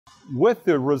with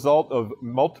the result of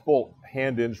multiple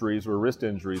hand injuries or wrist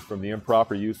injuries from the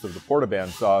improper use of the portaband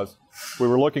saws, we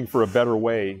were looking for a better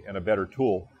way and a better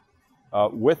tool.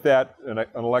 With that, an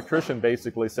electrician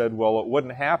basically said, well, it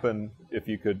wouldn't happen if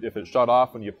it shut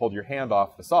off when you pulled your hand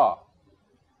off the saw.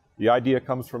 The idea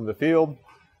comes from the field.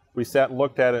 We sat and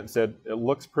looked at it and said, it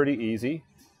looks pretty easy.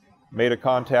 Made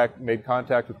contact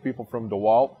with people from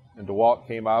DeWalt, and DeWalt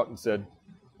came out and said,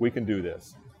 we can do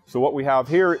this. So what we have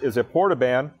here is a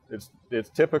portaband. It's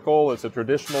typical, it's a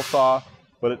traditional saw,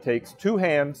 but it takes two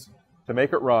hands to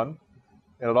make it run,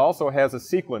 and it also has a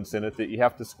sequence in it that you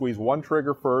have to squeeze one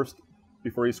trigger first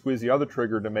before you squeeze the other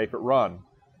trigger to make it run.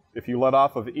 If you let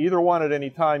off of either one at any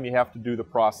time, you have to do the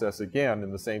process again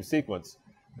in the same sequence.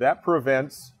 That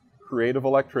prevents creative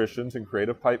electricians and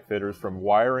creative pipe fitters from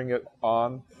wiring it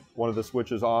on, one of the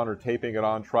switches on, or taping it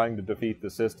on, trying to defeat the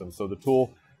system. So the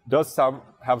tool does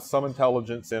have some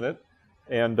intelligence in it,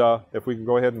 and if we can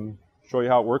go ahead and show you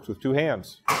how it works with two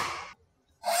hands.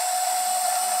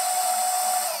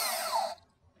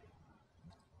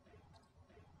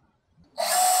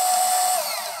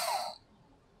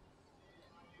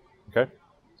 Okay.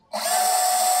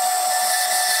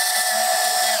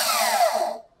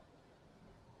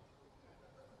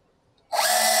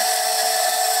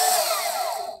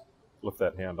 Lift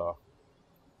that hand off.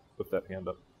 Lift that hand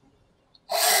up.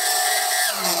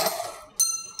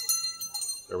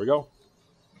 There we go.